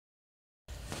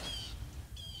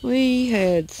We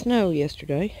had snow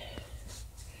yesterday.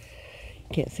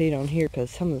 Can't see it on here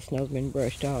because some of the snow's been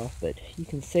brushed off, but you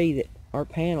can see that our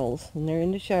panels, and they're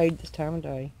in the shade this time of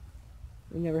day.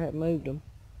 We never have moved them.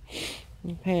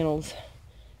 The panels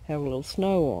have a little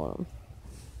snow on them.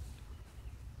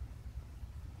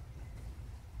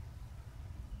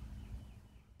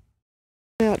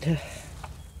 About to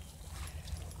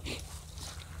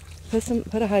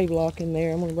put a hay block in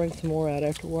there. I'm going to bring some more out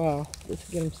after a while just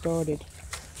to get them started.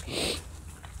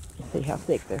 See how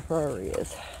thick their fur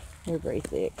is. They're very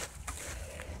thick.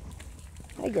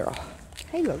 Hey girl.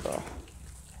 Hey little girl.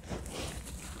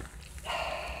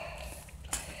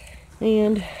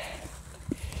 And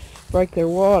break their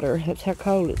water. That's how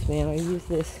cold it's been. I use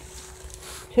this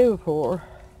 2-4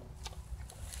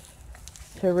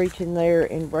 to reach in there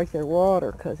and break their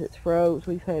water because it's froze.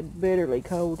 We've had bitterly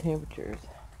cold temperatures.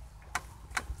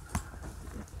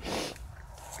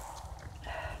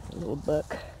 Little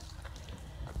buck.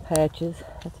 Patches.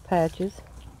 That's Patches.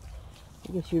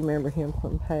 I guess you remember him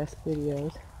from past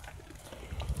videos.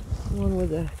 One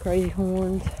with the crazy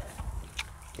horns. I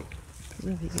don't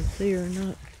know if you can see her or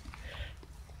not.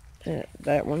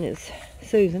 That one is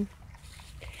Susan.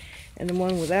 And the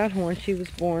one without horns, she was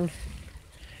born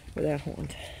without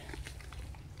horns.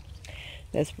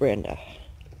 That's Brenda.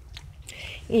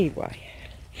 Anyway,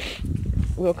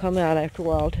 we'll come out after a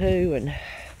while too, and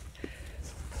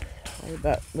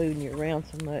about moving you around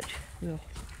so much. Well,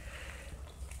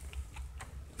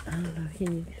 I don't know,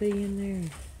 can you see in there?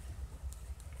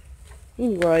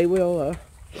 Anyway, we'll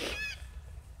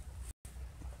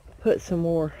put some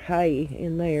more hay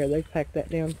in there. They've packed that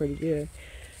down pretty good.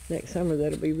 Next summer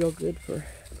that'll be real good for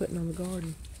putting on the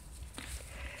garden.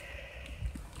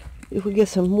 If we get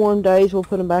some warm days, we'll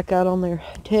put them back out on their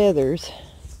tethers.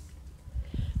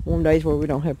 Warm days where we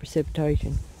don't have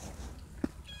precipitation.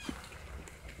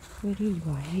 But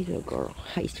anyway, hey little girl.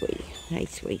 Hey sweetie. Hey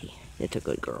sweetie. That's a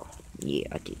good girl. Yeah,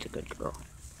 it's a good girl.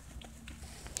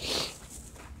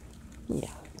 Yeah,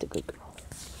 it's a good girl.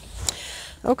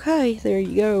 Okay, there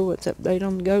you go. Let's update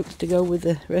on the goats to go with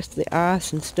the rest of the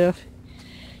ice and stuff.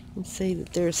 You can see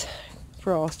that there's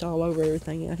frost all over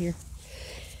everything out here.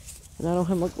 And I don't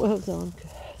have my gloves on.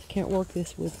 I can't work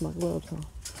this with my gloves on.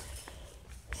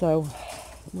 So,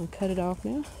 I'm going to cut it off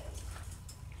now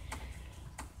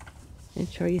and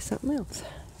show you something else.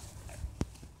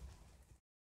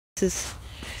 This is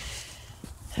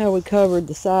how we covered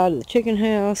the side of the chicken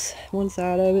house. One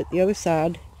side of it, the other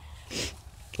side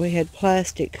we had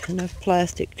plastic, enough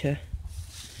plastic to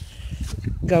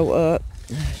go up.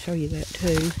 I'll show you that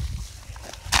too.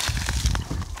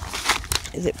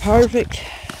 Is it perfect?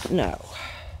 No.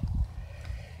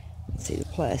 Let's see the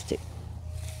plastic.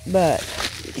 But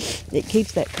it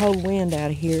keeps that cold wind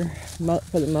out of here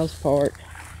for the most part.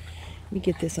 Let me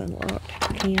get this unlocked if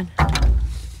I can.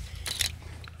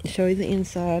 Show you the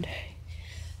inside.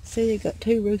 See, they got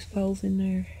 2 roost poles in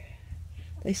there.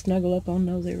 They snuggle up on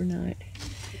those every night.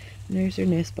 And there's their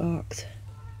nest box.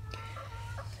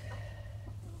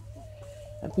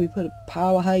 We put a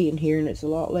pile of hay in here, and it's a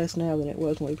lot less now than it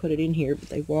was when we put it in here, but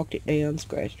they walked it down,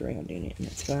 scratched around in it, and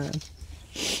it's fine.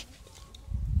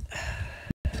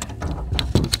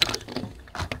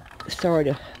 Sorry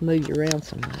to move you around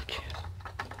so much.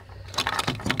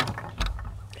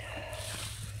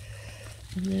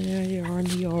 And then there you are in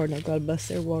the yard, and I've got to bust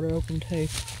their water open too.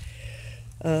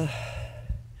 I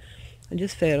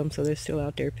just fed them, so they're still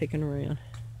out there picking around.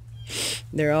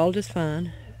 They're all just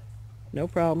fine. No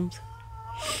problems.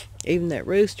 Even that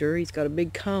rooster, he's got a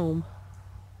big comb,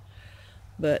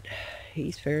 but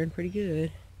he's faring pretty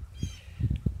good.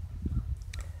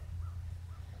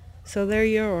 So there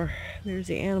you are. There's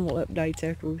the animal updates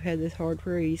after we've had this hard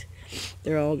freeze.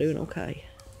 They're all doing okay.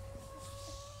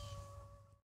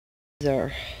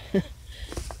 Our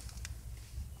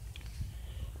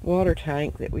water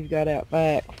tank that we've got out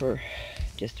back for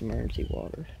just emergency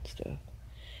water and stuff.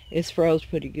 It's froze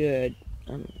pretty good.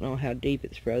 I don't know how deep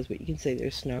it's froze, but you can see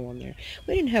there's snow on there.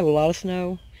 We didn't have a lot of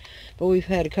snow, but we've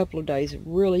had a couple of days of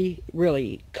really,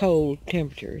 really cold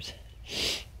temperatures.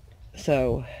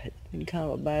 So it's been kind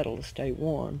of a battle to stay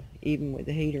warm, even with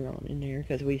the heater on in there,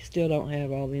 because we still don't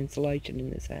have all the insulation in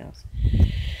this house.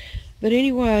 But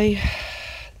anyway,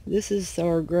 this is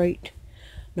our great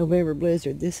November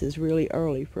blizzard. This is really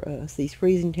early for us. These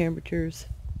freezing temperatures.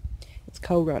 It's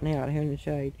cold right now out here in the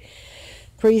shade.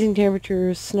 Freezing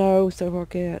temperatures, snow, stuff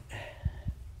like that.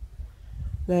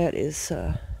 That is,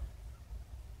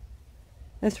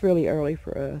 that's really early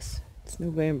for us. It's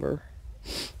November.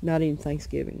 Not even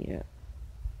Thanksgiving yet.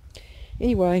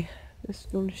 Anyway,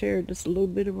 just going to share just a little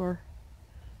bit of our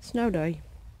snow day.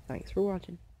 Thanks for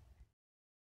watching.